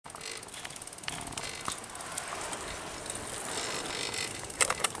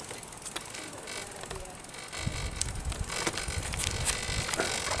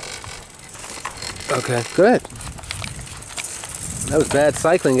Okay, good. That was bad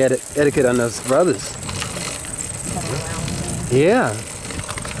cycling etiquette on those brothers. Yeah.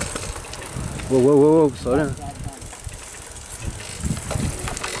 Whoa, whoa, whoa, whoa, slow down.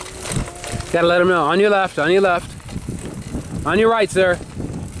 Gotta let them know. On your left, on your left. On your right, sir.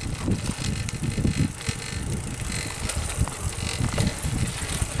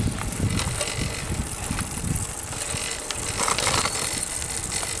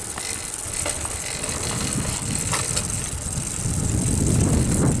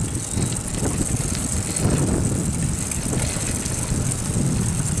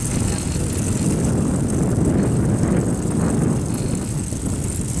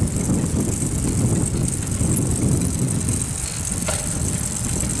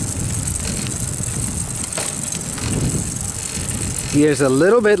 Gear's a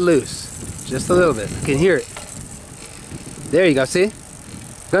little bit loose, just a little bit. I can hear it. There you go. See?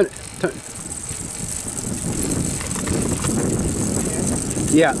 Turn.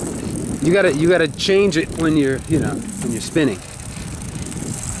 Yeah, you gotta change it when you're when you're spinning.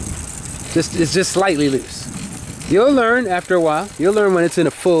 It's just slightly loose. You'll learn after a while. You'll learn when it's in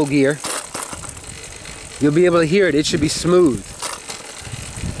a full gear. You'll be able to hear it. It should be smooth.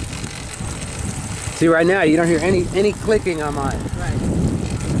 See, right now you don't hear any clicking on mine. Right.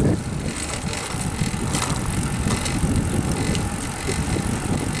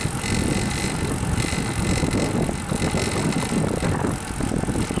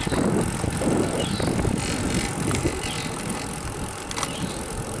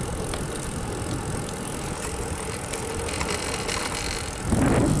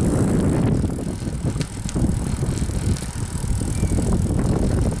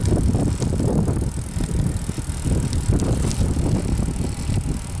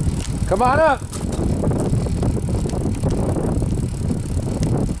 Come on up.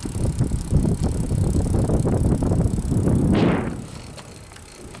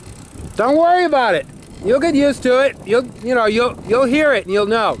 Don't worry about it. You'll get used to it. You'll hear it and you'll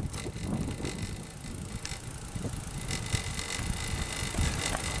know.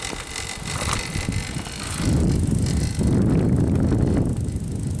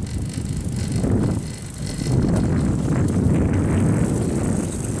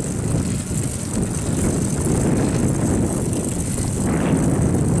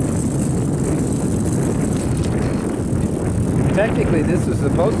 Technically, this was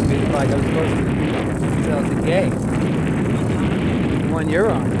supposed to be the bike I was supposed to sell to Gay. The one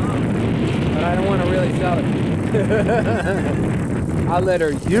you're on. But I don't want to really sell it. I'll let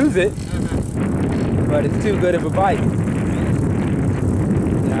her use it, but it's too good of a bike.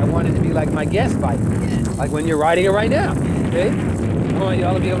 Yeah, I want it to be like my guest bike. Like when you're riding it right now. Okay? I want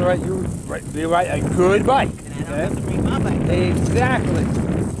y'all to be able to ride a good bike. And I don't have to bring my bike. Exactly.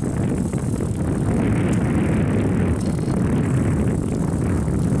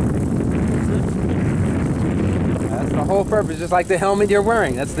 The whole purpose, just like the helmet you're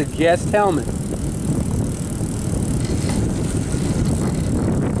wearing. That's the guest helmet.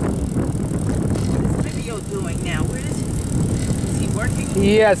 What is Livio doing now? Where is he? Is he working?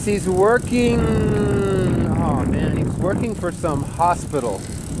 Yes, he's working. Oh man, he's working for some hospital.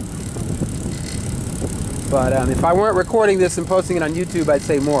 But if I weren't recording this and posting it on YouTube, I'd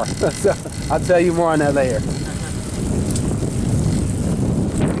say more. So I'll tell you more on that later.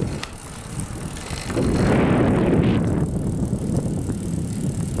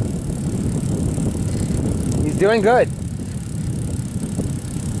 Doing good.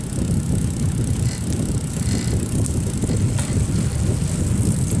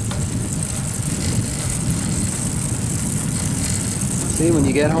 See, when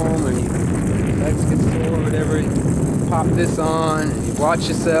you get home and your legs get sore or whatever, you pop this on and you watch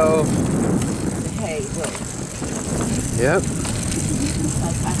yourself. Hey, look. Yep.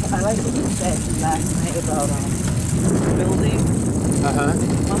 I like what you said last night about building.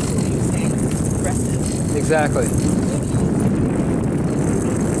 Muscle, you were saying it's aggressive. Exactly.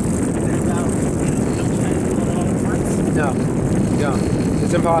 No, don't.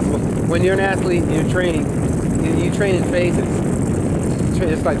 It's impossible. When you're an athlete and you're training, you train in phases.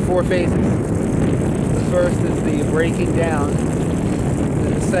 It's like 4 phases. The first is the breaking down.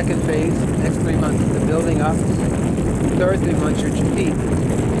 Then the second phase, next 3 months, is the building up. The third 3 months, you're at your peak.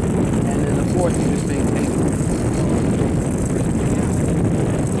 And then the fourth, you just maintain.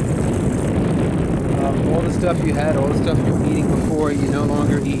 All the stuff you had, all the stuff you were eating before, you no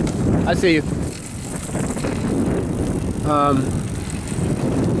longer eat. I see you.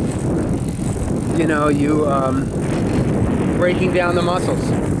 Breaking down the muscles.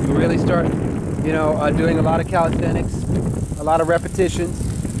 You really start, doing a lot of calisthenics, a lot of repetitions,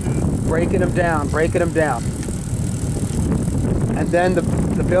 breaking them down, breaking them down. And then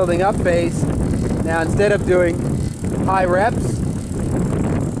the building up phase, now instead of doing high reps,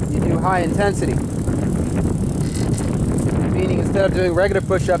 you do high intensity. Meaning instead of doing regular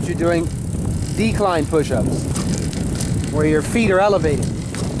push-ups, you're doing decline push-ups, where your feet are elevated.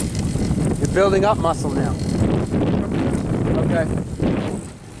 You're building up muscle now. Okay.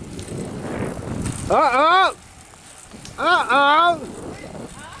 Uh-oh! Uh-oh!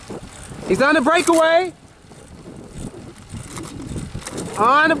 He's on the breakaway!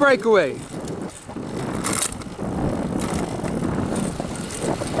 On the breakaway!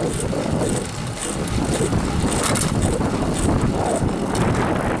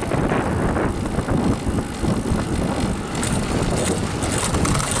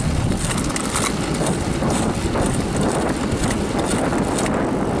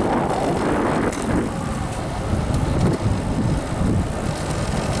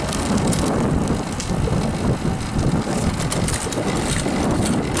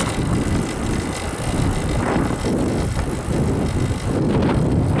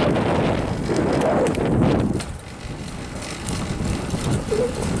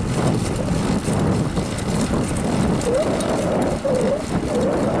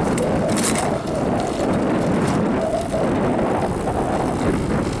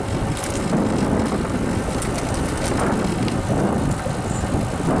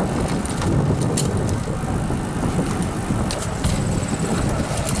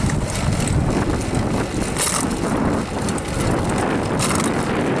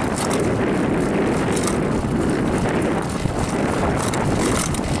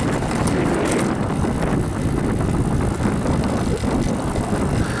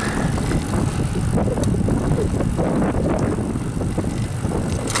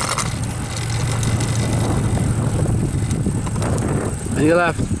 On your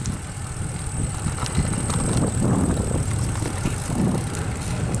left.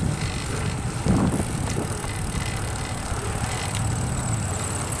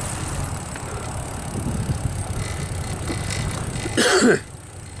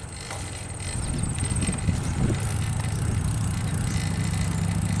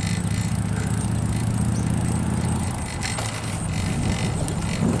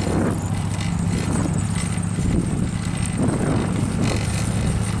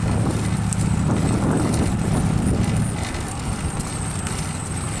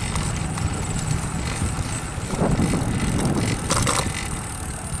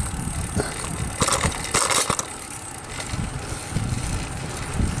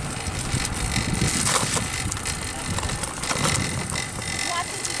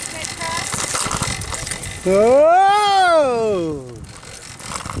 Oh!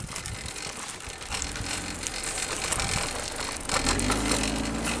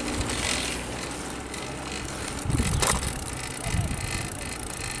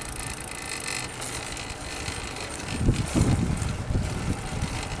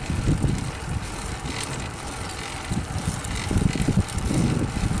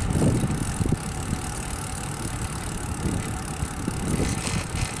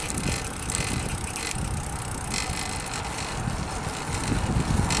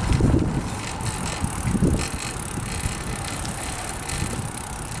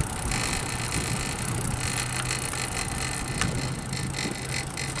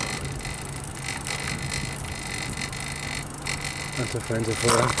 Lots of friends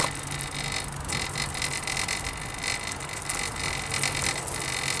afuera.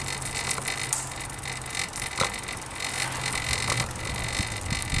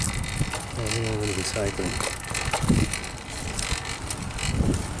 Oh, we don't want to be cycling.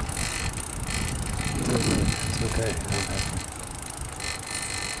 It's okay. I'm happy.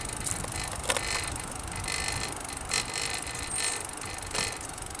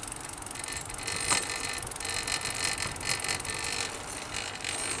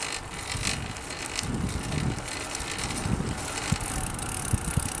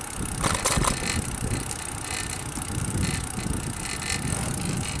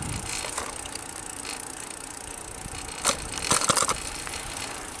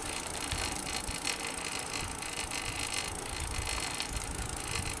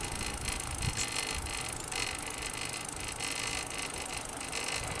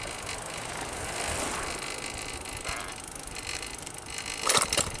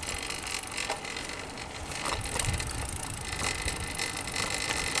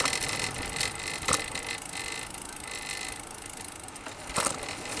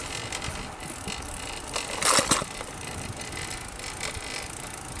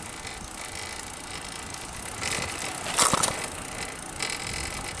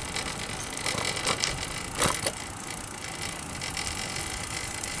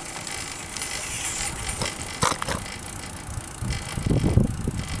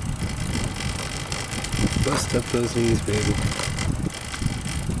 Bust up those knees, baby.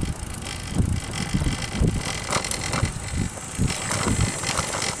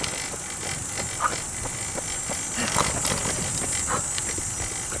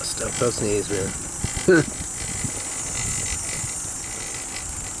 Bust up those knees, man.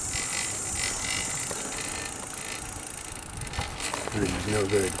 No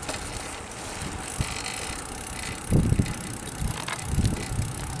good.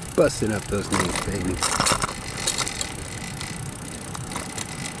 Busting up those knees, baby.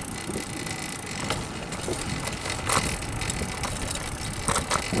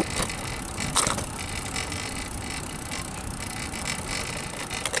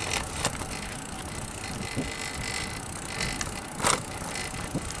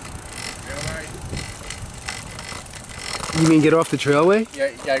 You mean get off the trailway? Yeah,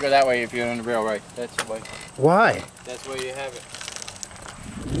 you gotta go that way if you're on the railway. That's the way. Why? That's where you have it.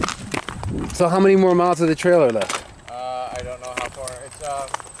 So how many more miles of the trailer left? I don't know how far. It's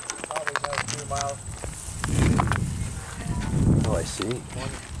probably another 2 miles. Oh, I see.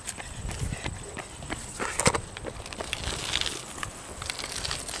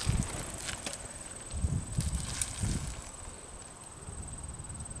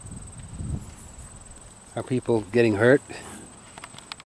 Are people getting hurt?